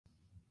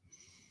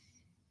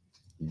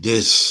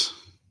This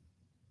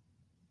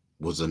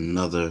was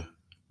another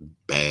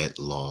bad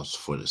loss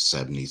for the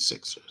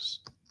 76ers.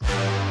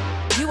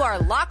 You are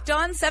Locked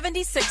On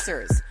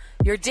 76ers,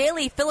 your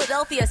daily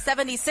Philadelphia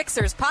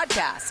 76ers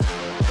podcast.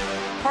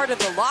 Part of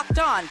the Locked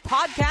On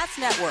Podcast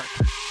Network,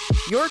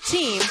 your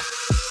team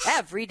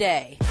every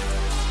day.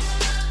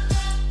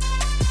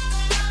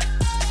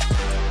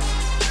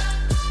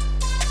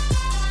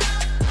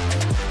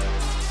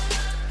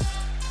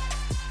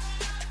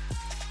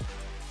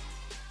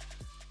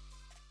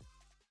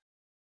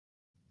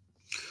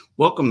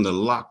 Welcome to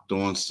Locked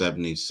On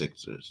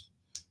 76ers.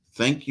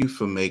 Thank you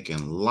for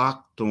making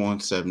Locked On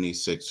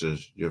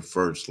 76ers your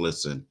first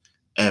listen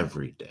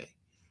every day.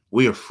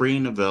 We are free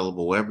and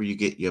available wherever you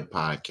get your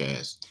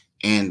podcasts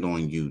and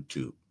on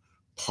YouTube.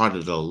 Part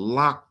of the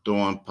Locked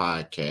On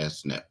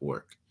Podcast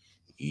Network,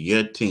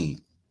 your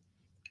team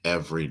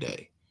every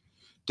day.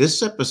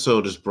 This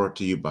episode is brought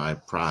to you by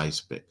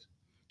PrizePicks,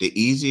 the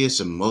easiest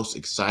and most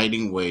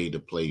exciting way to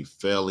play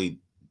fairly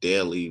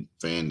daily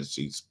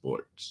fantasy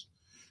sports.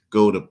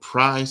 Go to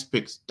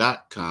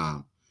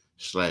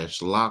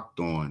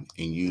PrizePicks.com/lockedon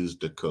and use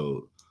the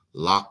code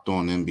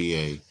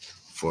LOCKEDONNBA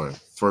for a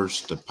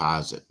first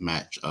deposit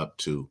match up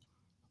to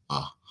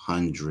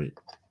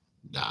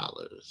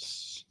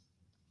 $100.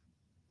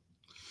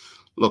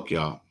 Look,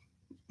 y'all,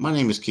 my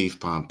name is Keith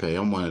Pompey.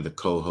 I'm one of the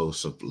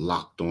co-hosts of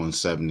Locked On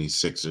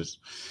 76ers.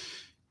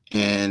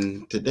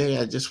 And today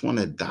I just want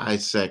to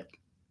dissect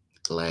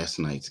last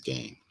night's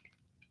game.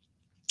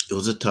 It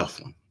was a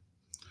tough one.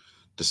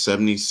 The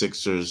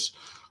 76ers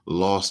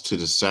lost to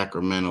the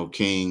Sacramento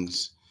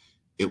Kings.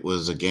 It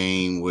was a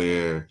game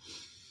where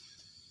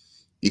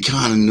you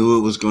kind of knew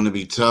it was going to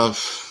be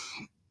tough,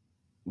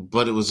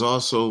 but it was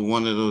also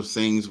one of those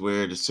things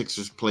where the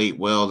Sixers played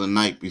well the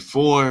night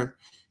before,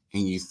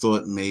 and you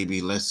thought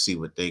maybe let's see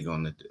what they're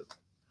going to do.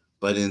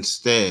 But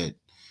instead,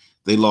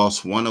 they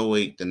lost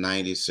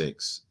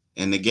 108-96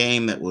 in a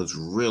game that was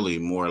really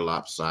more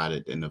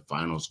lopsided than the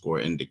final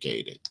score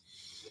indicated.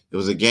 It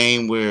was a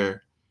game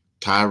where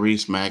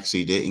Tyrese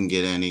Maxey didn't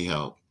get any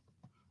help.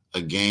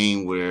 A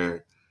game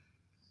where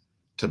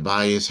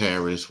Tobias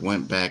Harris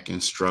went back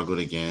and struggled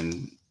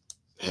again,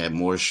 had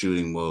more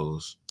shooting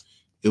woes.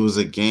 It was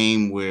a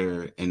game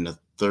where in the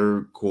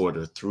third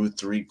quarter, through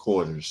three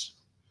quarters,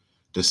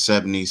 the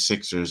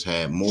 76ers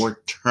had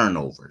more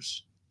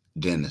turnovers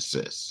than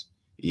assists.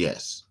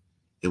 Yes,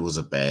 it was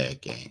a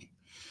bad game.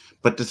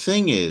 But the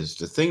thing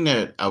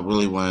that I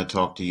really want to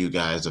talk to you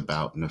guys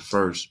about in the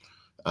first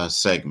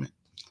segment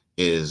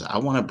is I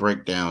want to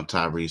break down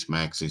Tyrese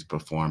Maxey's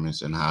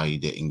performance and how he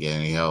didn't get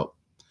any help.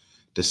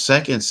 The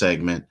second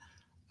segment,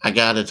 I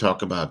got to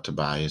talk about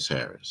Tobias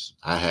Harris.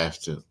 I have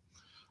to.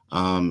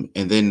 And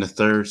then the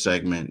third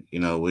segment,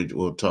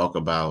 we'll talk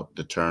about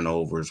the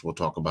turnovers. We'll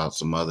talk about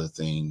some other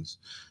things.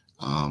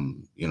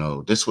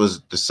 This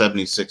was the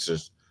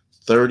 76ers'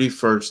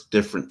 31st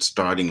different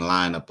starting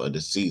lineup of the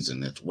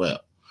season as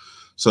well.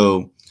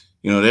 So,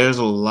 there's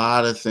a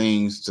lot of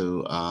things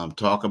to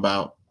talk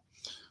about.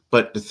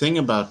 But the thing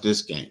about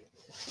this game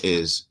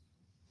is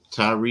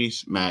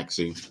Tyrese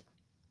Maxey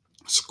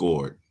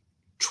scored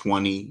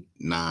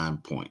 29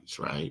 points,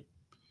 right?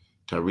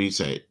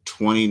 Tyrese had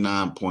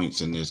 29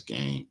 points in this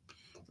game,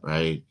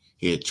 right?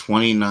 He had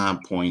 29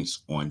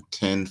 points on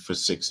 10 for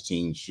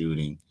 16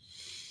 shooting.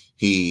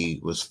 He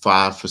was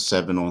 5 for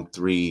 7 on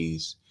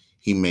threes.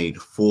 He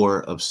made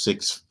 4 of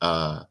 6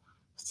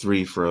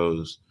 free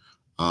throws.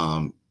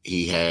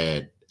 He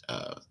had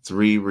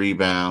 3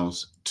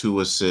 rebounds,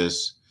 2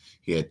 assists.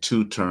 He had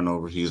 2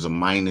 turnovers. He was a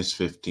minus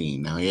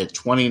 15. Now, he had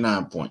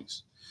 29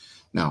 points.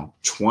 Now,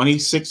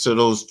 26 of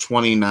those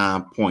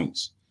 29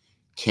 points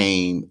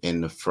came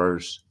in the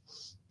first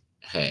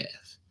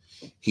half.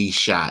 He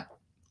shot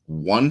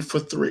 1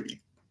 for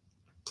 3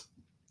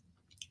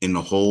 in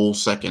the whole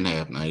second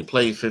half. Now, he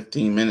played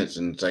 15 minutes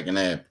in the second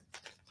half,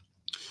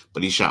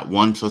 but he shot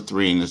 1 for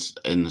 3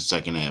 in the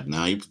second half.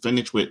 Now, he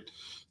finished with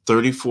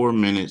 34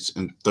 minutes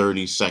and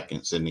 30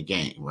 seconds in the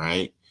game,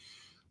 right?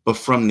 But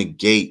from the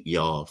gate,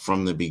 y'all,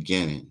 from the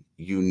beginning,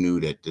 you knew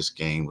that this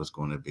game was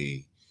going to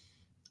be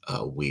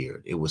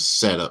weird. It was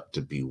set up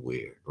to be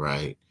weird,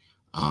 right?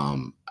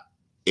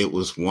 It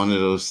was one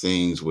of those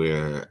things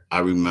where I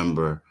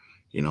remember,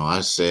 I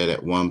said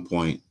at one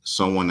point,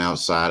 someone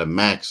outside of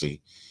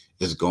Maxey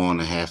is going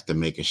to have to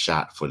make a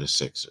shot for the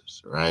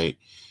Sixers, right?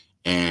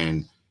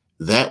 And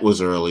that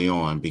was early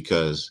on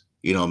because,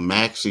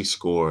 Maxey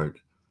scored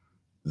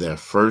their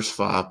first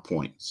 5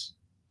 points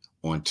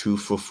on 2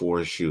 for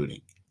 4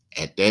 shooting.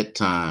 At that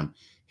time,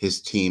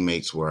 his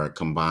teammates were a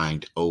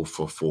combined 0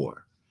 for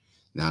 4.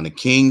 Now, the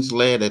Kings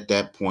led at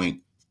that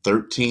point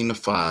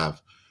 13-5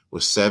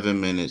 with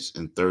 7 minutes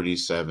and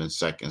 37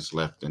 seconds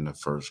left in the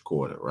first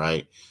quarter,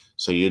 right?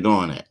 So you're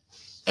doing that.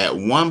 At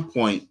one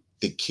point,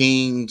 the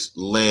Kings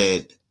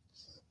led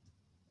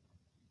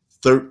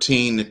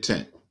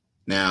 13-10.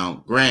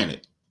 Now,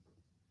 granted,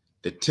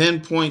 the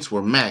 10 points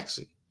were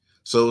Maxey.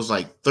 So it was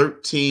like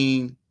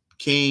 13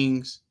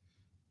 Kings,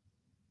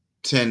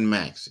 10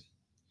 Maxey.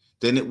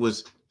 Then it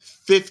was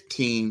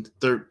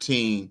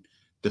 15-13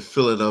 the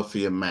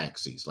Philadelphia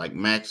Maxies. Like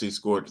Maxey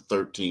scored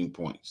 13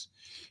 points.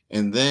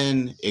 And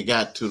then it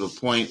got to the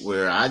point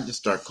where I just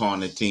start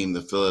calling the team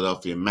the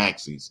Philadelphia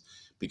Maxies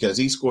because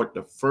he scored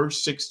the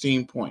first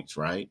 16 points,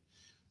 right?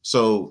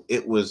 So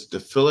it was the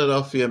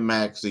Philadelphia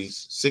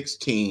Maxies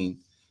 16,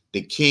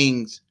 the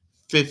Kings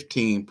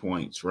 15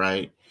 points,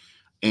 right?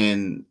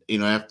 And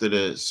after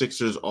the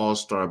Sixers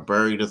All-Star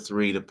buried a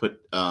three to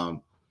put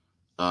to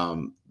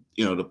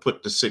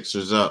put the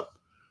Sixers up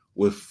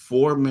with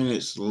 4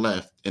 minutes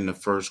left in the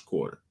first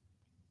quarter.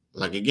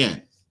 Like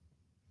again,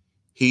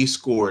 he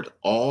scored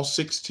all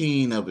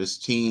 16 of his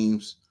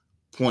team's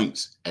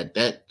points at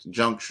that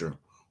juncture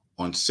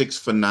on 6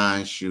 for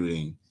 9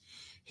 shooting.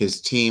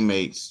 His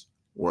teammates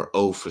were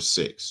 0 for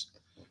 6.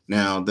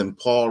 Now, then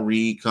Paul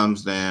Reed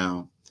comes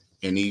down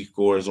and he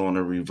scores on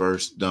a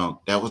reverse dunk.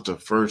 That was the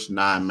first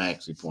 9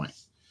 Maxey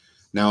points.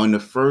 Now, in the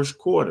first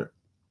quarter,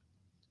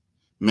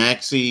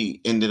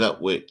 Maxey ended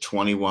up with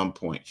 21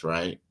 points,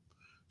 right?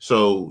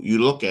 So you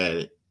look at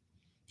it,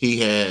 he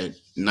had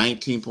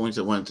 19 points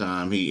at one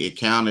time. He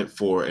accounted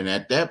for, and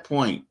at that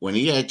point, when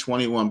he had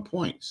 21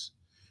 points,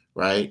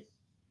 right,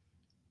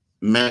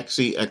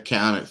 Maxey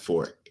accounted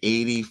for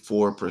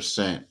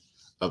 84%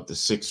 of the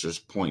Sixers'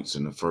 points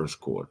in the first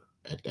quarter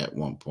at that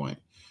one point.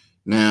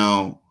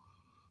 Now,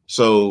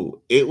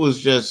 so it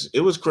was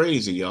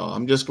crazy, y'all.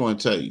 I'm just going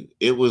to tell you,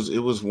 it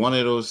was one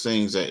of those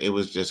things that it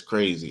was just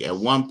crazy. At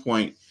one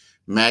point,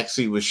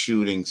 Maxey was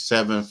shooting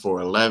 7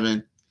 for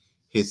 11.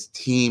 His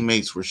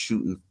teammates were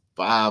shooting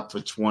 5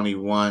 for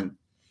 21.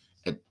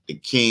 The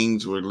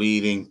Kings were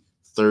leading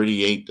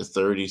 38 to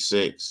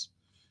 36.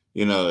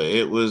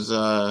 It was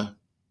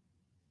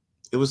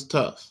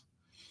tough.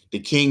 The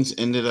Kings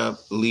ended up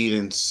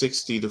leading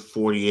 60 to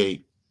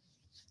 48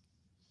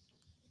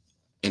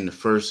 in the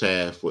first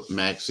half with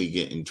Maxey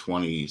getting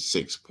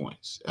 26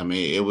 points. I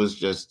mean, it was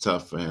just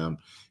tough for him.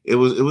 It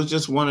was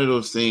just one of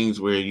those things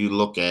where you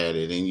look at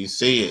it and you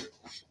see it,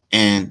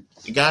 and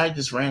the guy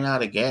just ran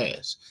out of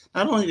gas.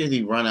 Not only did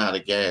he run out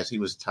of gas, he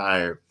was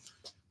tired,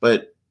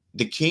 but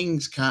the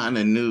Kings kind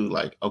of knew,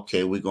 like,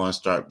 okay, we're going to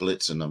start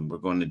blitzing him. We're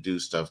going to do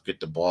stuff, get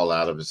the ball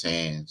out of his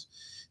hands.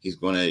 He's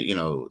going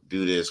to,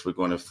 do this. We're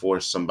going to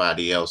force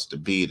somebody else to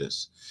beat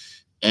us.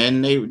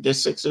 And the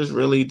Sixers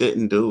really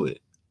didn't do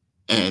it.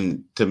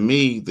 And to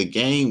me, the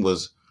game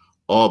was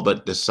all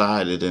but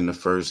decided in the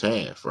first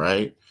half,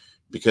 right?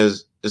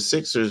 Because the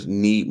Sixers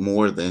need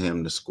more than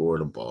him to score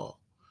the ball.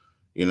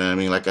 You know what I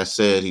mean? Like I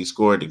said, he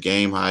scored the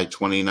game high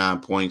 29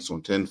 points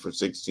on 10 for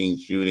 16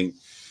 shooting,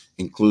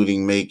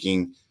 including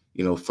making,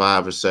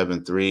 5 or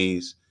 7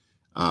 threes.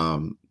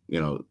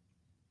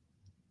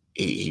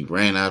 He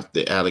ran out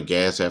of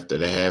gas after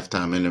the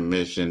halftime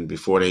intermission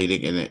before they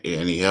didn't get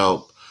any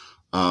help.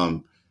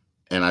 And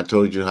I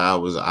told you how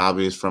it was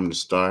obvious from the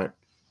start.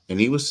 And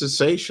he was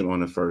sensational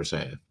in the first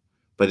half.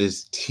 But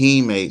his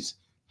teammates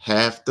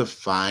have to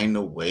find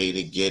a way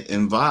to get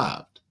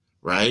involved,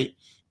 right?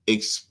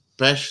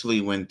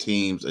 Especially when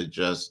teams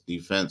adjust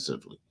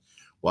defensively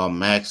while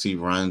Maxey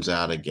runs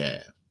out of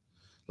gas.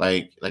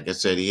 Like I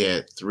said, he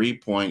had 3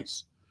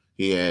 points.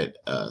 He had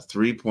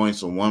 3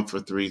 points on 1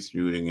 for 3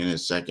 shooting in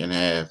his second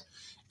half.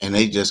 And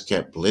they just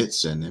kept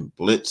blitzing and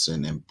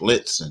blitzing and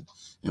blitzing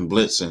and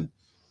blitzing.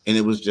 And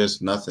it was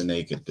just nothing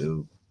they could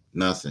do.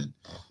 Nothing.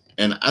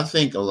 And I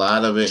think a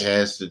lot of it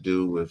has to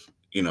do with,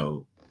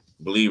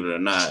 believe it or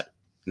not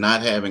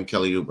having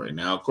Kelly Oubre.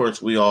 Now, of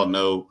course, we all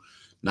know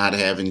not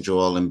having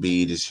Joel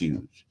Embiid is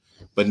huge.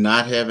 But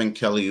not having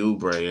Kelly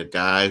Oubre, a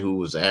guy who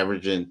was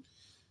averaging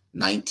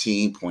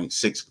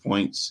 19.6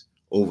 points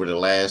over the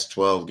last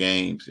 12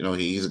 games.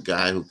 He's a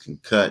guy who can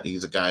cut.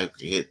 He's a guy who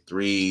can hit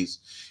threes.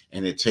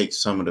 And it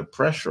takes some of the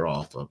pressure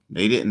off of him.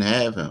 They didn't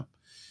have him.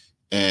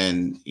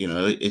 And,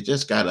 it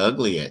just got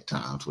ugly at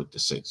times with the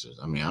Sixers.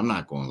 I mean, I'm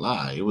not going to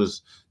lie. It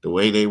was the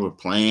way they were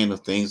playing, the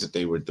things that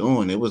they were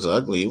doing. It was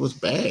ugly. It was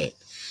bad.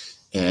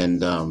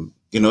 And,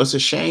 it's a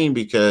shame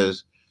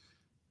because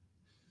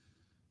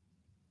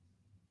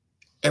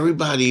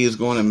everybody is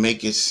going to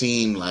make it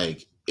seem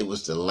like it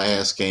was the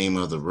last game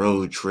of the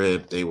road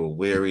trip. They were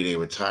weary. They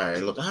were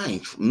tired. Look, I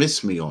ain't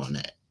miss me on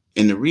that.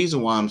 And the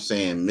reason why I'm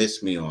saying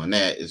miss me on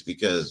that is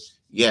because,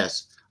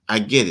 yes, I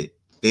get it.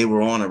 They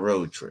were on a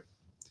road trip.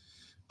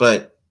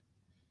 But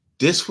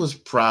this was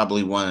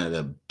probably one of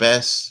the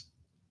best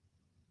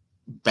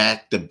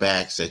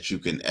back-to-backs that you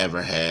can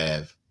ever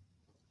have,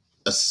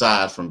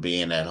 aside from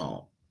being at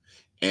home.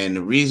 And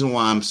the reason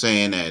why I'm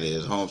saying that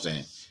is,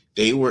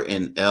 they were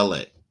in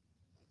LA,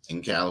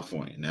 in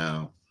California.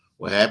 Now,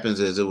 what happens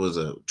is it was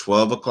a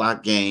 12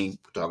 o'clock game,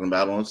 we're talking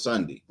about on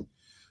Sunday.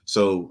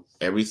 So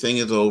everything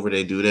is over.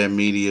 They do their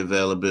media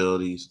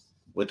availabilities.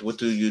 What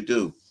do you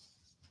do?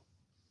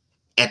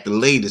 At the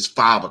latest,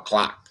 5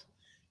 o'clock.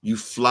 You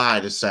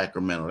fly to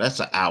Sacramento. That's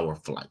an hour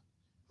flight,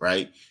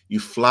 right? You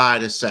fly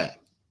to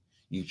Sac.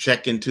 You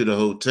check into the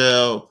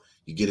hotel.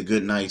 You get a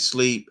good night's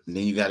sleep. And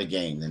then you got a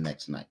game the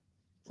next night,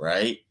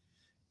 right?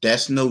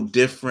 That's no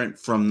different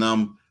from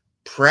them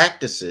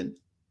practicing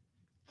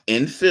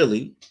in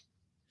Philly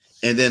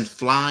and then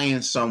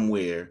flying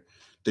somewhere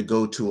to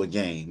go to a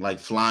game, like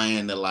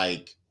flying to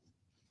like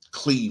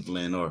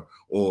Cleveland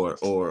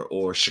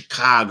or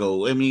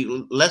Chicago. I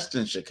mean, less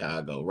than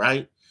Chicago,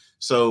 right?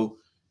 So,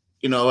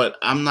 you know what?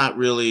 I'm not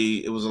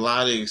really. It was a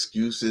lot of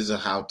excuses of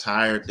how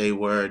tired they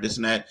were, this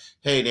and that.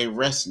 Hey, they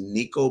rest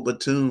Nico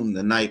Batum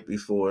the night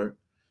before,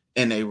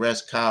 and they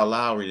rest Kyle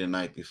Lowry the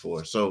night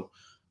before. So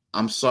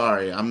I'm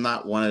sorry, I'm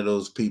not one of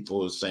those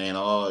people saying,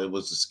 "Oh, it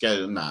was a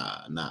schedule."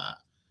 Nah.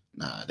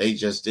 They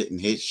just didn't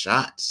hit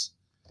shots.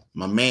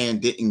 My man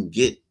didn't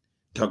get,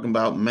 talking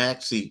about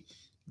Maxey,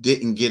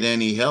 didn't get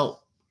any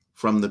help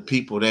from the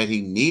people that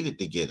he needed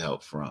to get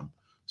help from.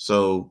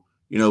 So,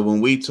 you know,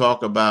 when we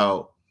talk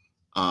about,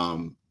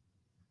 um,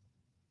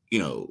 you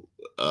know,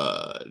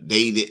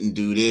 they didn't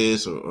do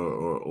this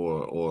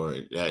or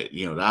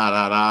you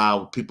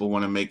know, people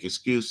want to make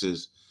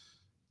excuses.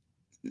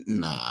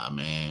 Nah,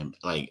 man.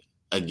 Like,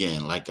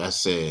 again, like I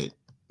said,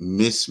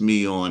 miss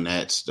me on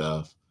that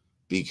stuff,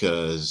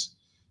 because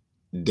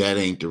that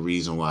ain't the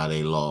reason why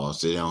they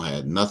lost. It don't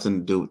have nothing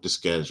to do with the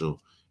schedule.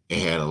 It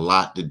had a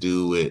lot to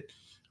do with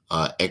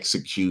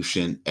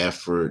execution,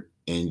 effort,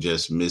 and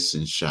just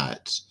missing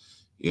shots.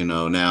 You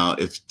know, now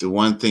if the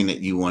one thing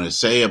that you want to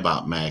say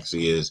about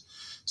Maxey is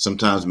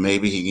sometimes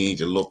maybe he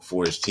needs to look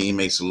for his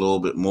teammates a little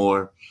bit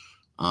more.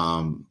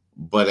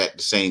 But at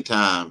the same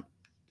time,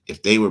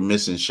 if they were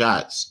missing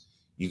shots,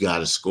 you got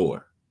to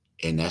score.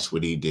 And that's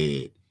what he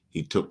did.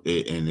 He took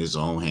it in his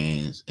own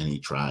hands and he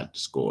tried to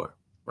score,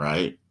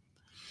 right?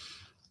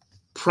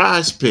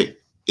 PrizePick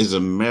is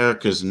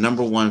America's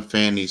 #1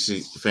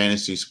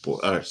 fantasy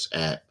sports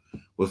app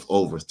with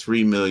over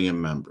 3 million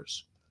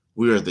members.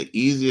 We are the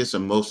easiest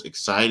and most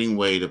exciting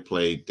way to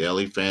play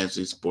daily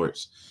fantasy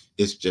sports.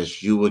 It's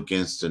just you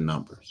against the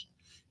numbers.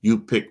 You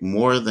pick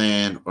more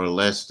than or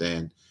less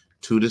than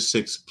 2 to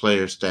 6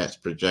 player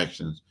stats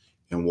projections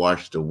and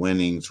watch the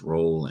winnings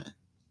roll in.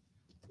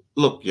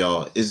 Look,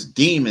 y'all, it's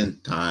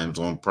demon times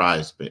on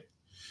PrizePick.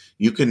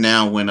 You can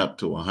now win up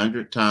to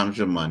 100 times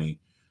your money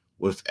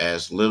with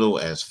as little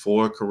as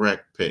 4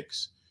 correct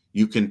picks.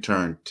 You can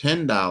turn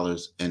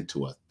 $10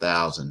 into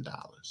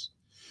 $1,000.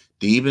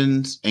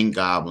 Demons and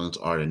Goblins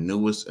are the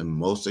newest and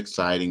most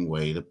exciting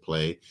way to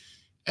play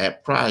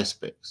at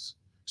PrizePicks.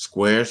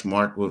 Squares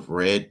marked with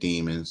red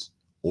demons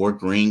or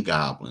green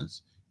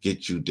goblins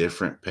get you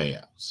different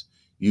payouts.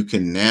 You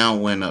can now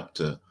win up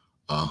to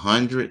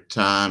 100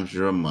 times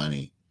your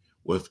money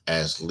with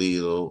as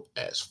little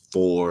as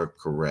 4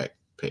 correct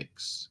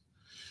picks.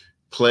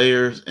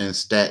 Players and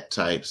stat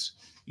types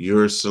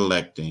you're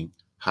selecting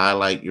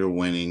highlight your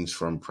winnings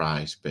from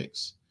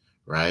PrizePicks,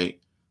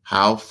 right?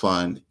 How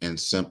fun and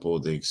simple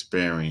the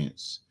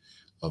experience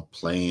of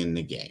playing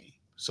the game.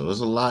 So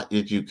there's a lot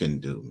that you can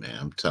do, man.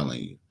 I'm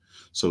telling you.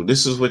 So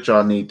this is what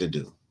y'all need to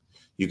do.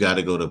 You got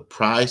to go to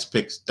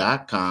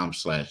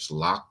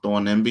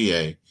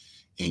prizepicks.com/LockedOnNBA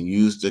and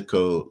use the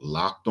code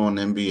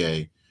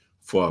LockedOnNBA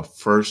for a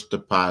first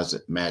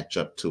deposit match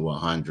up to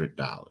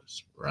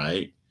 $100,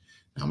 right?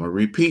 I'm going to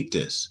repeat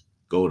this.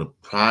 Go to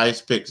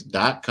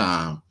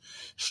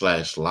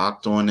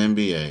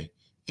prizepicks.com/LockedOnNBA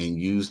and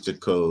use the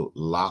code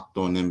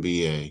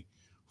LockedOnNBA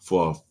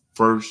for a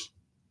first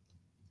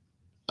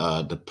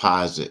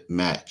deposit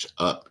match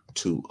up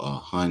to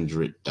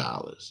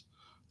 $100.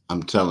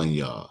 I'm telling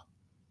y'all,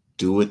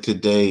 do it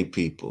today,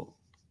 people.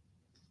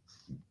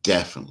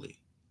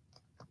 Definitely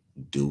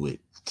do it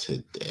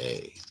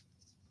today.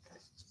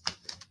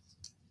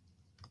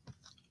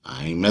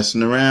 I ain't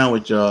messing around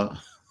with y'all.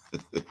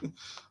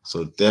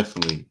 So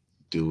definitely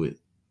do it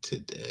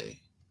today.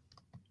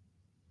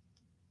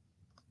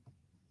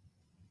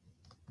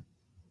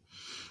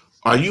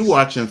 Are you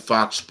watching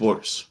Fox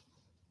Sports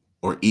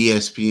or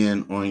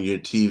ESPN on your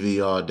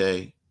TV all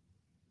day?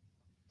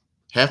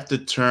 Have to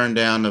turn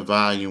down the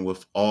volume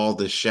with all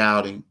the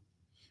shouting?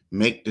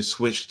 Make the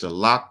switch to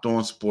Locked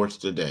On Sports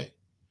today,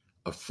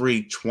 a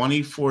free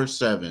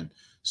 24/7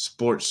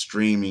 sports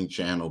streaming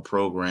channel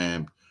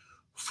programmed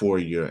for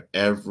your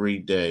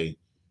everyday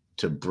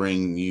to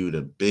bring you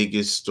the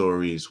biggest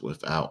stories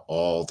without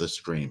all the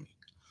streaming.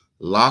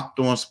 Locked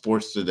On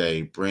Sports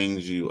Today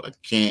brings you a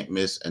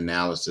can't-miss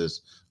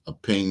analysis,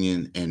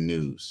 opinion, and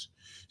news.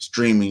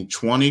 Streaming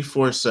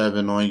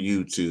 24/7 on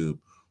YouTube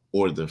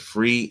or the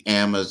free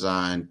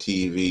Amazon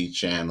TV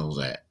channels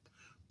app,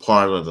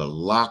 part of the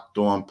Locked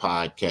On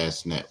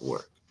Podcast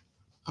Network.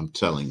 I'm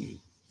telling you,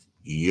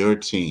 your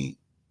team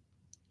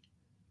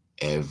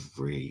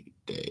every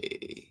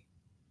day.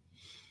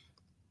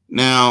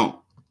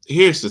 Now,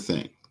 here's the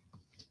thing.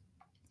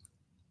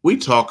 We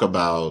talk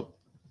about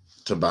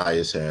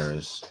Tobias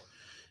Harris,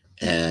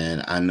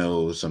 and I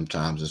know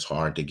sometimes it's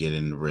hard to get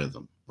in the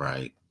rhythm,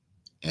 right?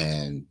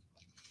 And,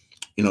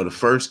 you know, the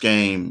first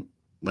game,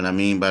 what I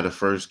mean by the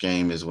first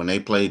game is when they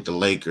played the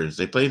Lakers.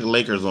 They played the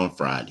Lakers on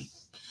Friday.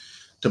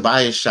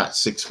 Tobias shot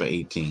 6 for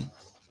 18.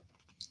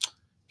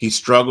 He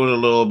struggled a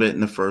little bit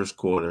in the first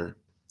quarter.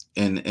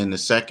 In the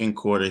second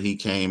quarter, he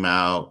came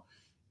out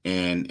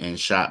and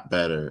shot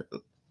better.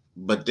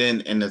 But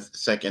then in the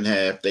second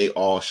half, they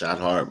all shot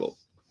horrible.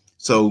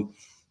 So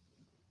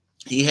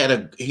he had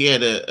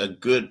a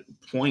good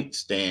point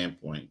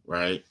standpoint,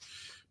 right?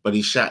 But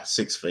he shot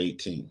 6 for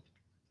 18.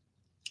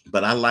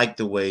 But I like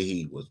the way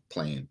he was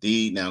playing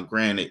D. Now,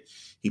 granted,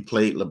 he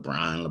played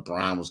LeBron.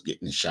 LeBron was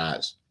getting the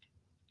shots.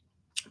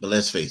 But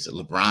let's face it,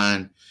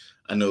 LeBron,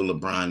 I know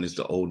LeBron is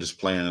the oldest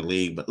player in the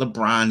league, but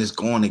LeBron is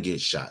going to get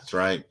shots,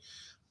 right?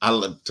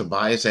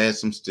 Tobias had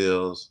some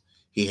steals.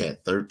 He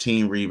had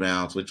 13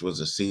 rebounds, which was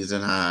a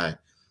season high.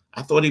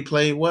 I thought he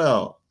played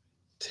well.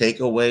 Take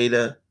away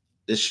the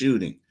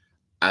shooting.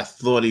 I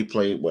thought he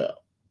played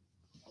well.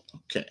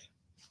 Okay.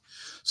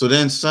 So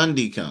then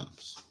Sunday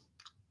comes.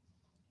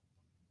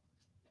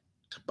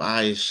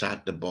 Tobias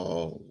shot the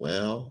ball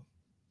well.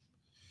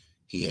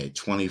 He had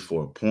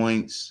 24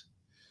 points.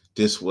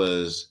 This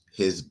was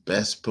his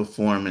best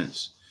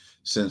performance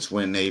since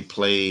when they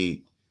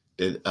played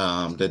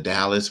the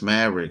Dallas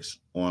Mavericks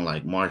on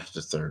like March the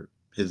 3rd.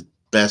 His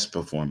best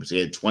performance. He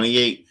had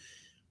 28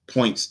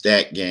 points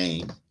that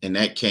game, and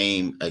that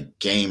came a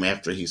game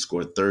after he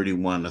scored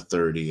 31 to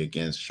 30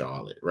 against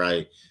Charlotte,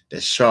 right?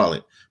 That's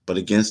Charlotte. But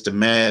against the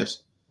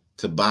Mavs,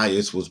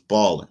 Tobias was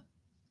balling.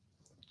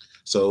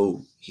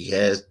 So he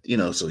has,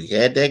 so he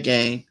had that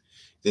game.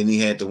 Then he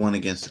had the one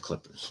against the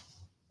Clippers.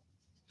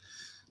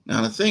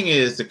 Now,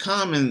 the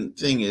common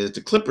thing is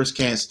the Clippers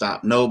can't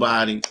stop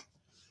nobody,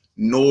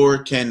 nor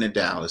can the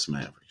Dallas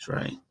Mavericks,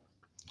 right?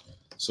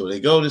 So they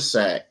go to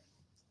sack,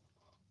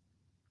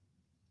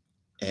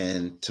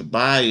 and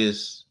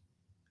Tobias,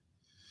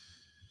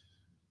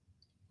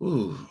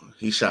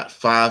 he shot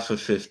 5 for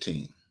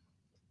 15.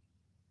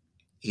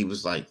 He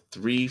was like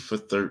 3 for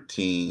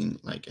 13,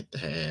 like at the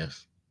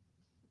half,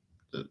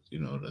 the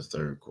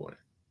third quarter.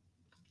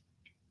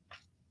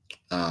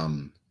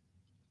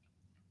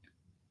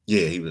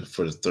 Yeah, he was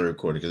for the third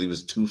quarter because he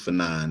was 2 for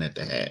 9 at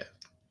the half.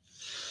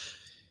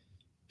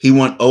 He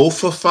went 0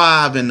 for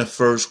 5 in the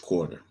first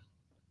quarter.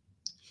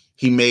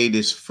 He made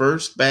his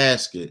first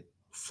basket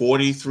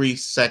 43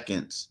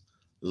 seconds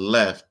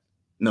left.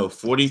 No,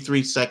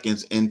 43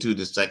 seconds into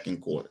the second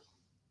quarter.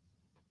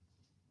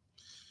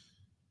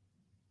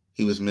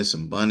 He was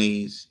missing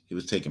bunnies. He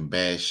was taking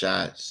bad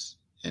shots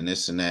and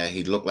this and that.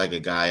 He looked like a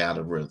guy out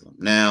of rhythm.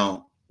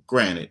 Now,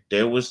 granted,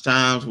 there was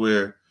times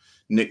where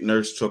Nick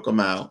Nurse took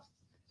him out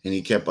and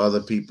he kept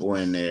other people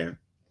in there.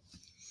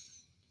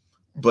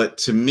 But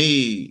to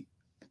me,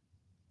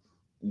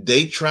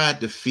 they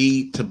tried to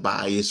feed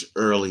Tobias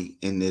early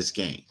in this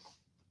game.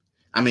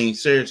 I mean,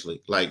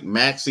 seriously, like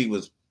Maxey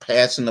was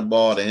passing the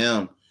ball to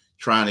him,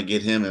 trying to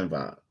get him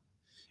involved.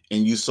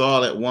 And you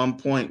saw at one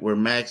point where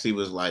Maxey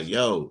was like,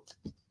 yo,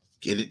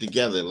 get it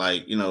together.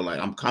 Like,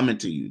 I'm coming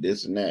to you,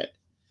 this and that.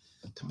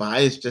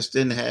 Tobias just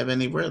didn't have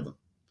any rhythm.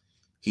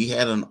 He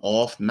had an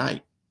off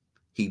night.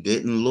 He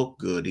didn't look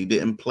good. He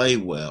didn't play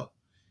well.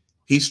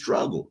 He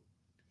struggled.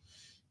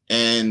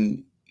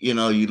 And,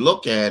 you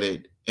look at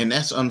it, and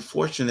that's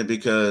unfortunate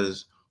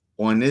because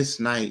on this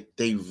night,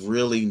 they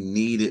really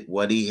needed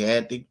what he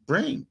had to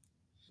bring.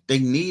 They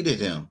needed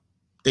him.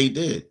 They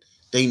did.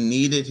 They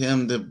needed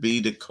him to be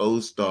the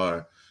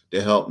co-star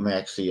to help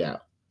Maxey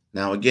out.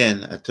 Now,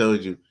 again, I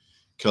told you,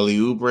 Kelly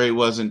Oubre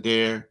wasn't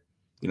there.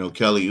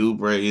 Kelly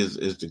Oubre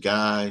is the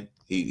guy.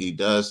 He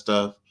does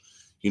stuff.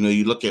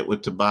 You look at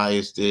what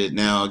Tobias did.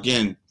 Now,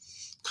 again,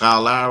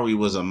 Kyle Lowry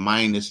was a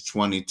minus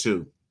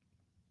 22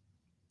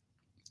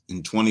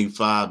 in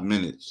 25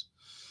 minutes.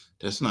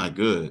 That's not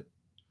good.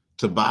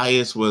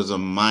 Tobias was a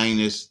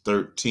minus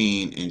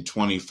 13 in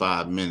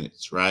 25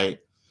 minutes, right?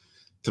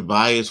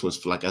 Tobias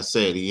was, like I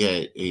said,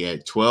 he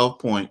had 12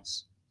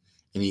 points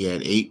and he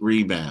had 8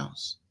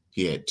 rebounds.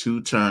 He had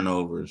 2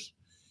 turnovers.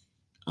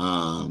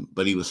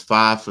 But he was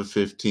 5 for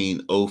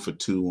 15, 0 for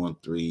 2 on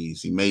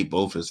threes. He made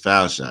both his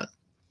foul shots.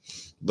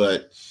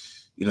 But,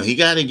 he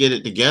got to get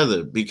it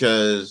together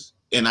because,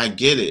 and I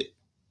get it,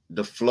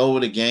 the flow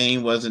of the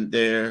game wasn't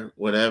there,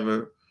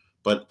 whatever.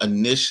 But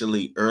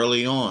initially,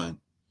 early on,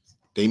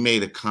 they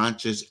made a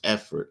conscious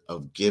effort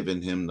of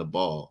giving him the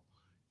ball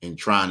and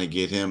trying to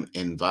get him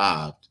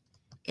involved.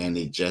 And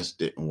it just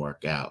didn't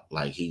work out.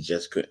 Like, he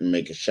just couldn't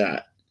make a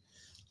shot.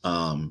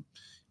 And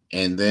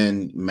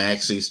then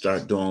Maxey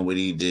started doing what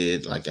he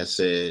did, like I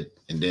said,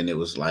 and then it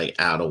was like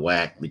out of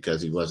whack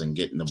because he wasn't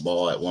getting the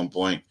ball at one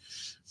point.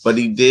 But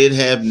he did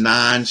have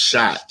 9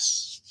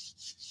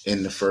 shots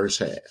in the first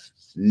half.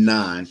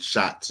 9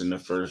 shots in the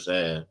first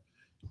half,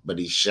 but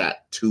he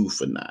shot 2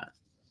 for 9,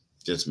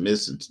 just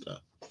missing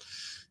stuff.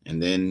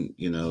 And then,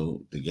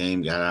 the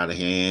game got out of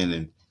hand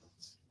and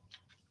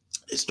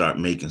they start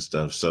making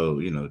stuff.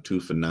 So, 2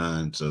 for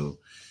 9. So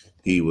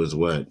he was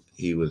what?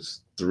 He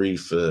was 3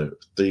 for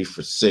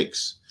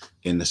 6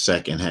 in the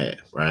second half,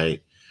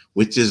 right?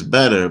 Which is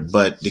better,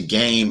 but the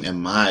game,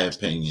 in my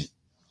opinion,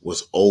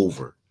 was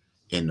over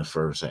in the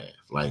first half.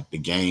 Like, the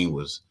game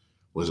was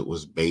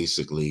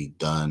basically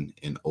done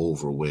and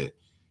over with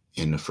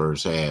in the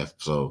first half.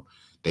 So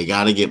they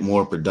got to get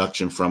more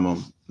production from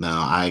him.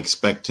 Now, I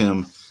expect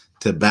him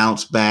to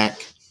bounce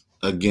back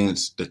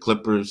against the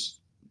Clippers.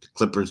 The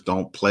Clippers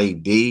don't play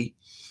D.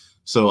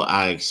 So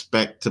I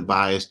expect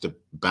Tobias to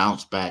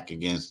bounce back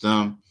against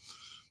them.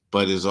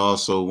 but it's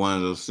also one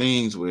of those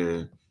things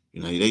where,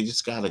 they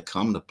just got to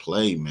come to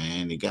play,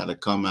 man. They got to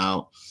come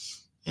out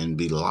and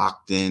be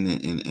locked in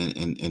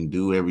and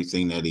do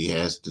everything that he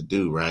has to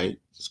do, right?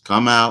 Just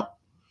come out,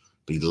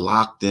 be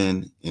locked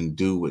in, and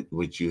do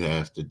what you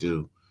have to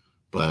do.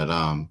 But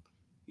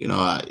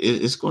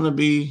it's going to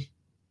be,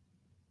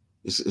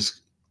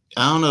 it's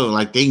I don't know,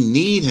 like they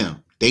need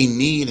him. They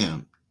need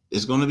him.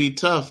 It's going to be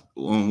tough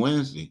on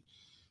Wednesday.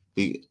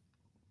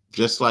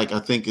 Just like I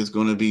think it's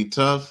going to be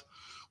tough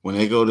when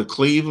they go to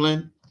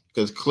Cleveland,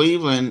 because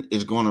Cleveland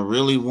is going to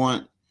really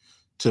want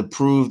to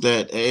prove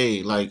that,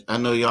 hey, like, I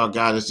know y'all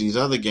got us these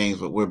other games,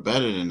 but we're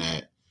better than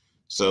that.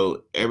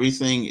 So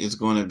everything is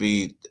going to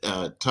be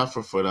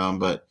tougher for them,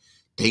 but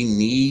they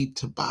need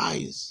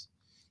Tobias.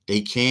 They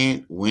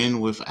can't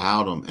win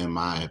without him, in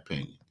my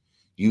opinion.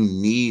 You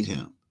need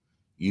him.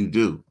 You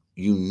do.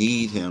 You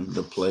need him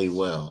to play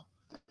well.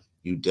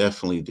 You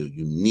definitely do.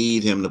 You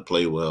need him to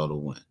play well to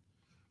win,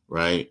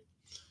 right?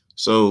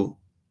 So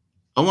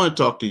I want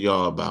to talk to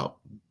y'all about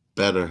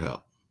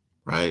BetterHelp,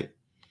 right?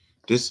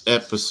 This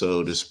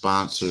episode is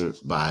sponsored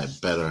by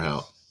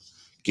BetterHelp.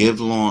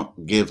 Give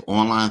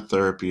online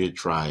therapy a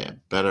try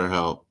at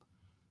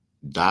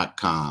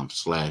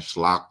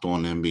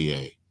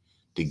BetterHelp.com/LockedOnNBA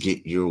to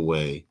get your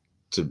way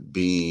to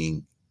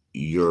being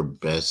your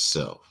best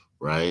self,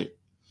 right?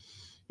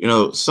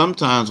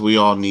 Sometimes we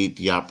all need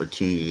the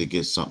opportunity to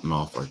get something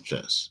off our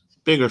chest,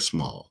 big or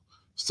small.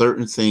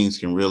 Certain things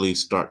can really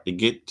start to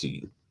get to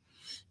you.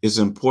 It's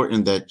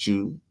important that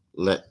you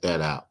let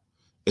that out,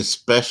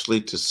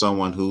 especially to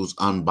someone who's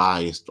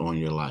unbiased on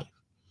your life.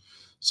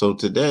 So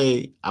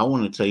today, I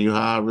want to tell you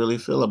how I really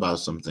feel about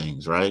some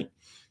things, right?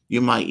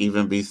 You might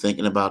even be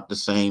thinking about the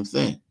same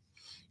thing.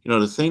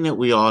 The thing that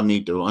we all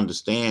need to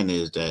understand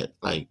is that,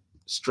 like,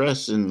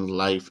 stress in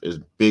life is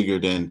bigger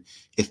than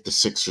if the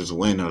Sixers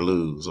win or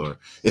lose, or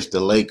if the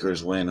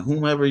Lakers win,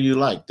 whomever you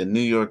like, the New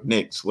York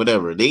Knicks,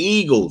 whatever, the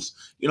Eagles,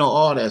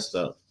 all that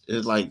stuff.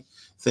 It's like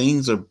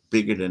things are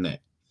bigger than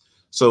that.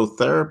 So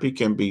therapy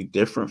can be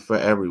different for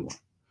everyone.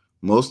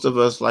 Most of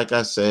us, like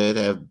I said,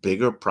 have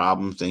bigger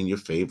problems than your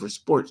favorite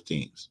sports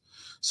teams.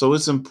 So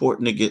it's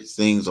important to get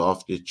things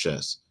off your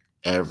chest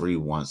every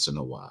once in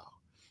a while.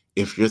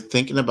 If you're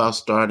thinking about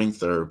starting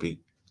therapy,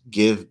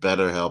 give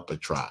BetterHelp a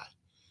try.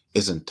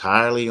 It's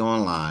entirely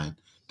online,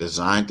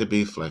 designed to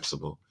be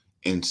flexible,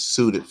 and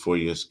suited for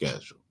your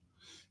schedule.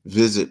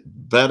 Visit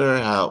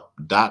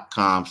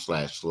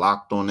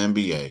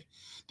BetterHelp.com/LockedOnNBA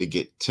to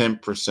get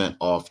 10%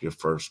 off your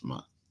first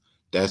month.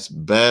 That's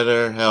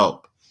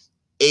BetterHelp,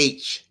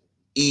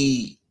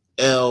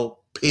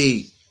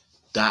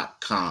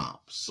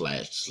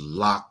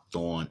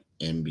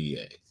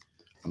 HELP.com/LockedOnNBA.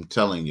 I'm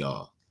telling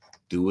y'all,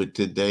 do it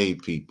today,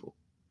 people.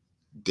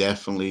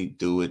 Definitely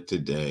do it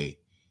today.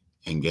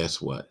 And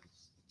guess what?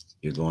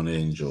 You're going to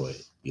enjoy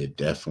it. You're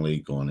definitely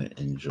going to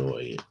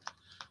enjoy it.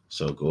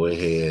 So go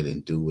ahead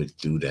and do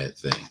that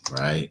thing,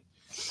 right?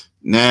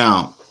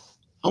 Now,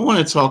 I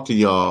want to talk to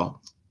y'all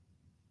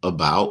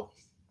about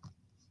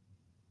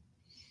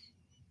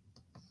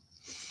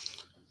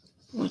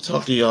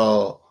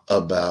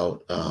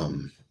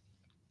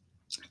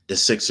the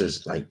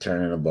Sixers, like,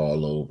 turning the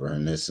ball over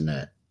and this and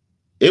that.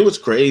 It was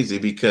crazy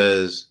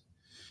because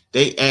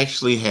they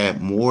actually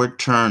had more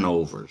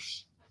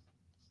turnovers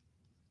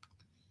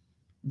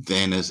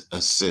than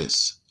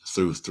assists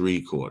through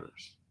three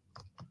quarters.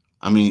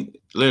 I mean,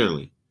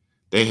 literally,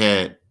 they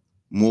had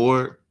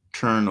more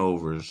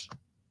turnovers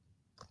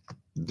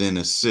than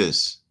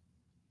assists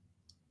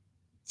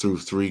through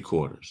three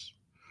quarters,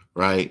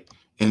 right?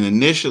 And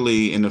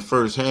initially in the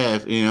first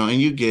half,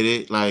 and you get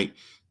it, like,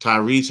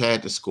 Tyrese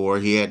had to score,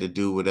 he had to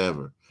do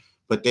whatever.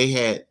 But they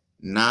had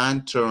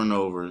 9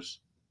 turnovers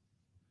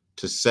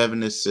to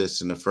 7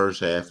 assists in the first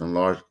half, in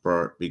large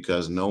part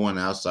because no one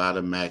outside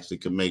of Maxey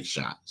could make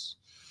shots.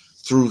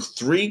 Through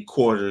three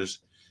quarters,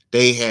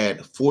 they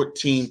had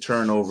 14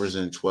 turnovers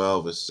and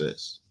 12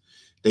 assists.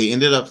 They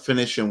ended up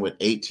finishing with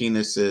 18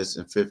 assists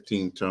and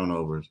 15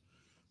 turnovers,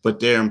 but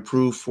their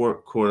improved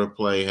fourth quarter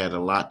play had a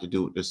lot to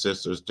do with the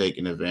Sixers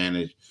taking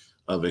advantage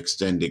of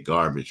extended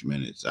garbage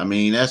minutes. I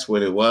mean, that's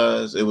what it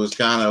was. It was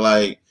kind of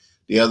like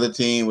the other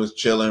team was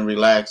chilling,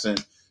 relaxing.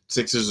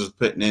 Sixers was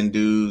putting in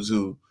dudes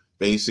who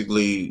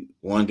basically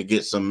wanted to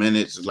get some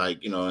minutes,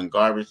 like, in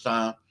garbage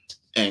time.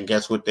 And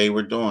guess what they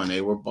were doing?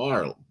 They were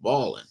balling,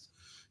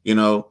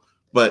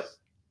 But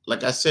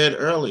like I said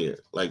earlier,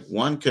 like,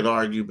 one could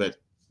argue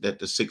that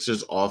the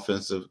Sixers'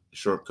 offensive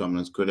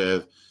shortcomings could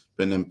have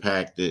been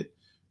impacted,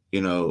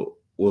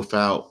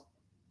 without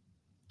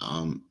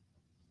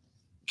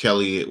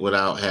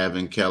without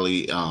having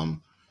Kelly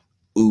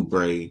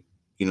Oubre,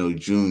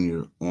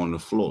 Jr. on the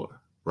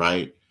floor,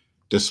 right?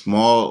 The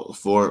small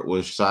forward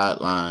was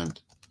sidelined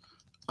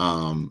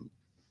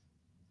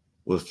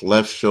with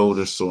left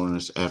shoulder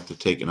soreness after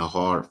taking a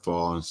hard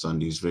fall in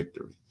Sunday's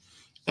victory.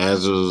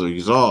 As a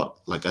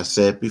result, like I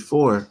said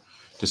before,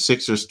 the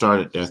Sixers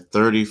started their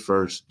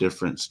 31st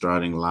different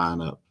starting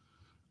lineup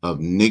of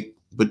Nick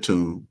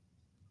Batum,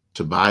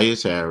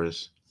 Tobias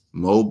Harris,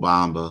 Mo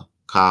Bamba,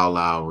 Kyle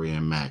Lowry,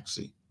 and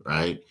Maxey,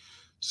 right?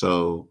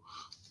 So,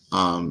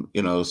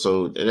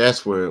 so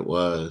that's where it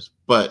was.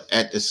 But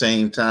at the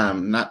same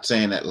time, not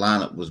saying that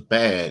lineup was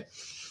bad,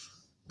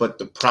 but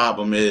the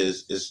problem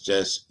is, it's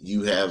just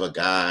you have a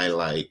guy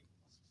like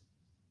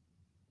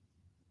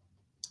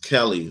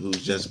Kelly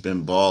who's just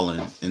been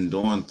balling and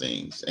doing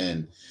things,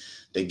 and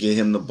they get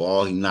him the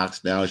ball, he knocks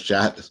down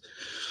shots.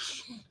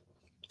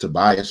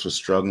 Tobias was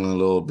struggling a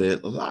little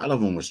bit. A lot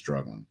of them were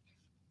struggling.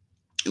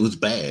 It was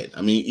bad.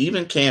 I mean,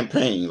 even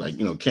Campaign,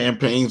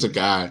 Campaign's a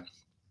guy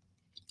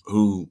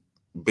who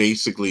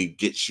basically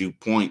gets you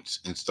points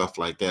and stuff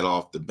like that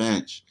off the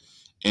bench.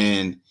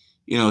 And,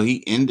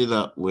 he ended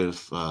up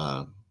with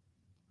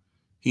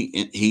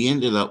he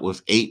ended up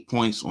with 8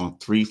 points on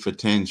 3 for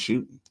 10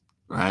 shooting,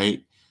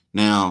 right?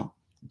 Now,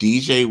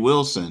 DJ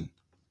Wilson,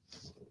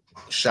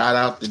 shout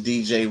out to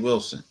DJ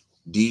Wilson.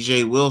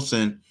 DJ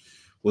Wilson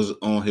was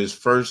on his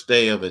first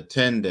day of a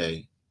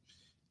 10-day,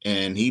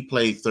 and he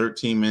played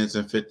 13 minutes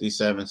and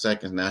 57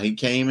 seconds. Now, he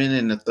came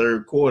in the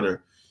third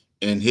quarter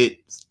and hit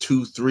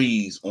 2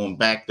 threes on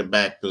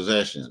back-to-back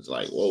possessions.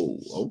 Like, whoa,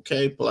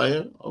 okay,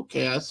 player.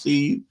 Okay, I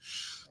see you.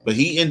 But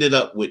he ended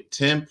up with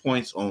 10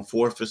 points on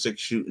 4 for 6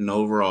 shooting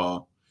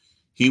overall.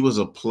 He was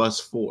a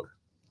 +4,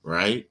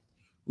 right?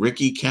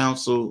 Ricky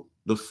Council,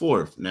 the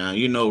fourth. Now,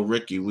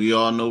 Ricky. We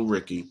all know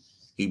Ricky.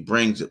 He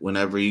brings it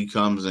whenever he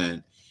comes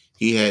in.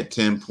 He had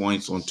 10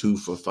 points on 2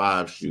 for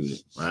 5 shooting,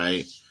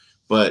 right?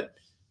 But,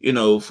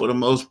 for the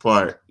most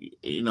part,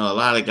 a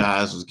lot of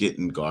guys was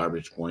getting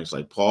garbage points.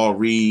 Like Paul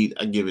Reed,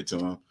 I give it to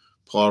him.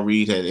 Paul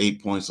Reed had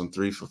 8 points on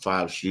 3 for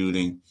 5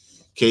 shooting.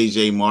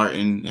 KJ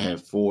Martin had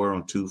 4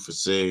 on 2 for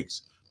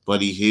 6.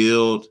 Buddy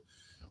Hield,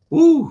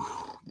 woo,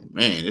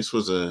 man, this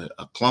was a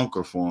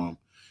clunker for him.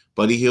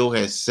 Buddy Hield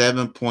had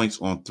 7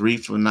 points on 3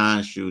 for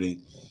 9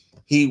 shooting.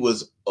 He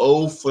was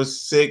 0 for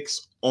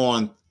 6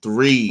 on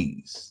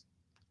threes.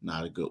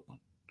 Not a good one.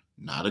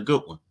 Not a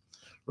good one,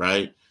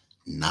 right?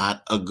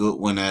 Not a good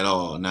one at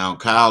all. Now,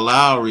 Kyle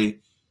Lowry,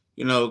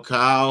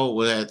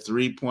 Kyle had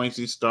 3 points.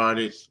 He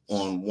started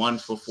on 1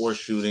 for 4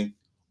 shooting,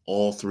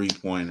 all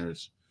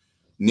 3-pointers.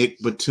 Nick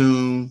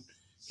Batum,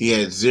 he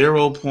had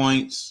 0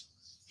 points.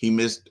 He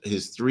missed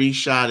his 3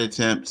 shot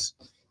attempts.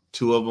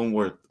 2 of them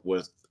were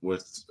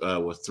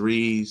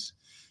threes.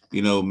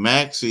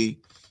 Maxey,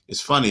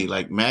 it's funny.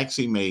 Like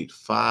Maxey made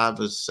 5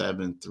 of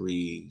 7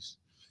 threes.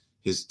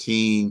 His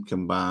team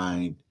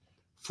combined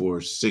for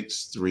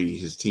 6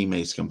 threes. His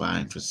teammates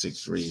combined for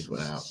 6 threes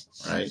without,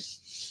 right?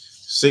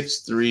 6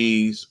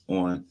 threes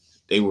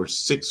they were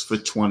 6 for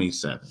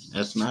 27.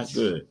 That's not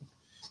good.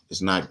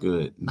 It's not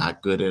good.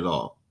 Not good at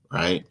all,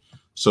 right?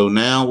 So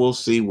now we'll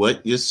see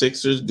what your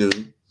Sixers do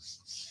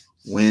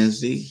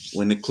Wednesday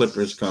when the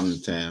Clippers come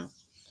to town.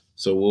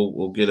 So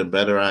we'll get a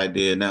better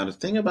idea. Now, the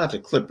thing about the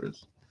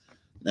Clippers,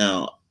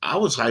 now, I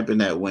was hyping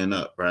that win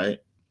up, right?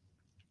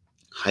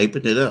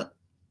 Hyping it up.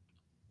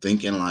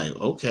 Thinking like,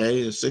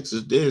 okay, the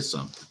Sixers did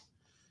something.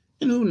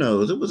 And who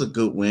knows? It was a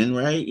good win,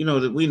 right?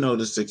 We know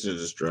the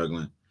Sixers are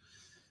struggling.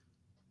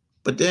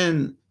 But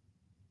then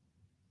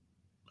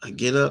I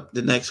get up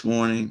the next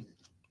morning,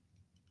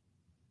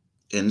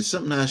 and it's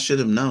something I should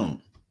have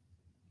known.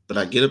 But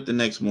I get up the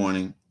next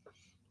morning,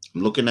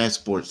 I'm looking at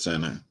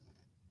SportsCenter,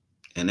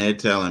 and they're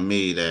telling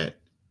me that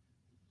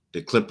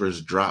the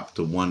Clippers dropped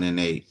to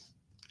 1-8.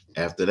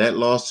 After that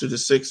loss to the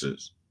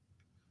Sixers,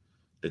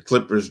 the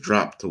Clippers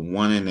dropped to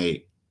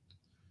 1-8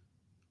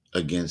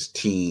 against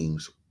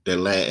teams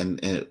again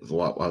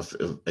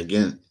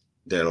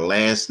their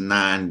last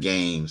 9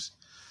 games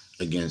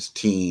against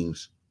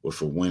teams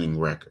with a winning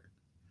record.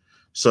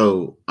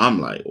 So I'm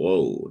like,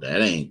 whoa,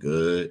 that ain't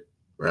good,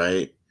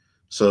 right?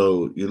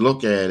 So you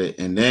look at it,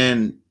 and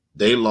then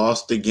they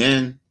lost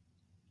again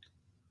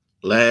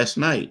last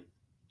night.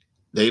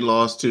 They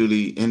lost to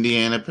the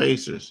Indiana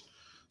Pacers.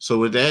 So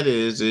what that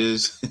is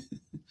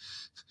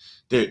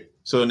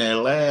so in their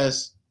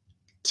last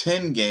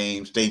 10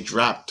 games, they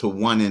dropped to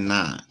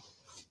 1-9.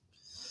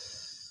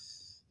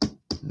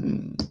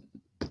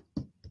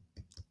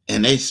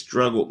 And they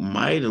struggled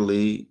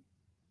mightily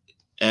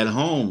at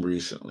home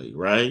recently,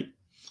 right?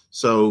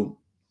 So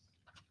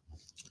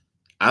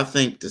I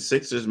think the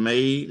Sixers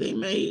may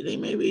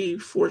be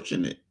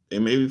fortunate. They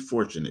may be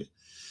fortunate.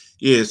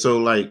 Yeah, so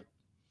like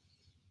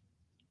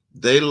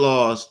they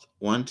lost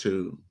 1,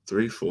 2,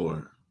 3,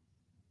 4,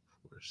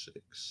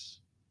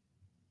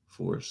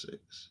 4,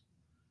 6,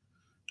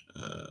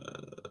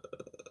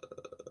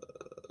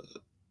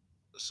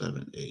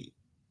 7, 8.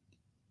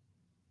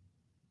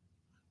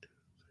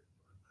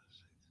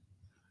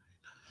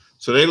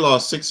 So they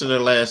lost 6 of their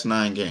last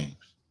 9 games,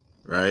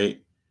 right?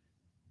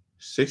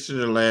 6 of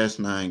their last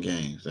 9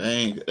 games.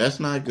 That's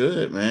not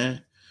good,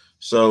 man.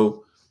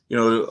 So,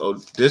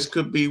 this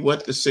could be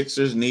what the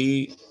Sixers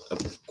need, a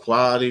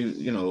quality,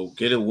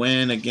 get a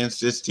win against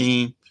this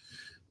team.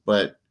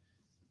 But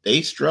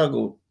they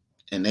struggled,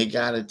 and they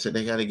got to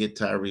get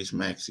Tyrese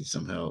Maxey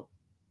some help.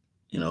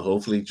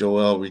 Hopefully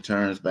Joel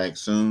returns back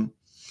soon,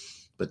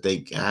 but they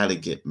got to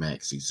get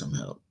Maxey some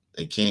help.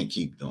 They can't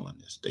keep doing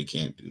this. They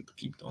can't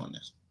keep doing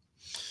this.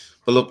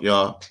 But look,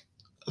 y'all,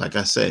 like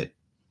I said,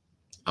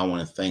 I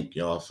want to thank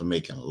y'all for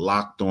making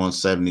Locked On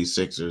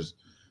 76ers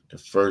the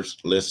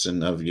first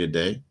listen of your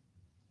day.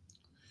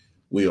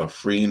 We are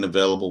free and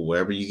available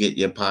wherever you get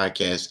your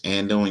podcasts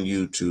and on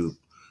YouTube,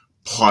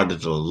 part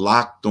of the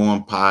Locked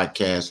On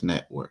Podcast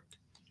Network.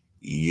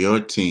 Your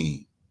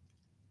team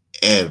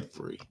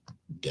every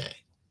day,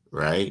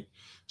 right?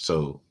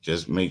 So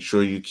just make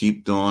sure you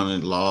keep doing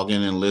it,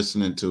 logging and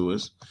listening to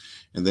us.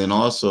 And then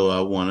also,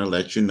 I want to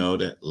let you know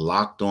that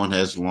Locked On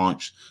has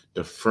launched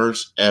the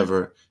first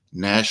ever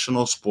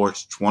national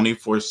sports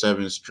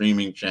 24/7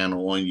 streaming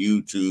channel on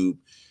YouTube,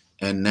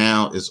 and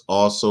now is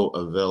also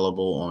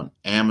available on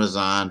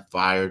Amazon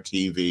Fire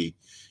TV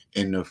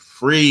in the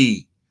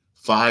free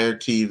Fire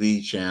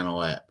TV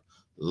channel app.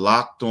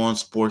 Locked On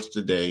Sports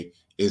Today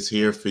is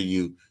here for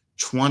you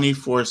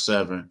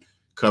 24/7,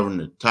 covering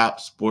the top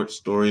sports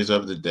stories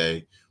of the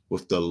day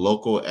with the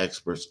local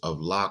experts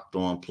of Locked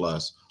On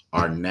Plus,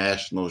 our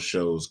national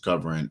shows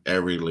covering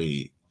every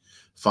league.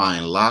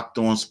 Find Locked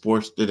On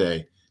Sports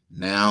Today,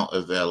 now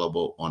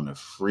available on the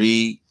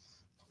free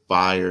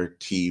Fire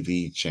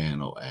TV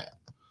channel app.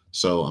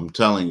 So I'm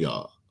telling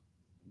y'all,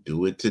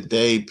 do it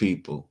today,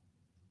 people.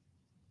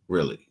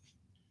 Really,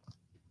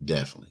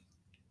 definitely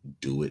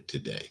do it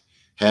today.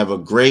 Have a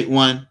great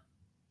one,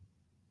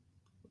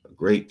 a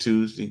great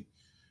Tuesday,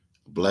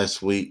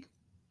 blessed week,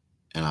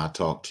 and I'll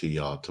talk to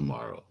y'all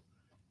tomorrow.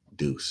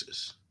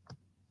 Deuces.